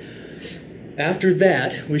that point. After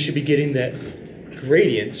that, we should be getting that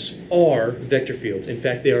gradients are vector fields. In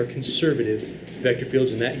fact, they are conservative vector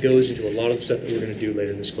fields, and that goes into a lot of the stuff that we're going to do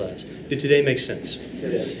later in this class. Did today make sense?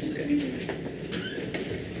 Yes.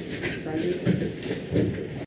 Okay.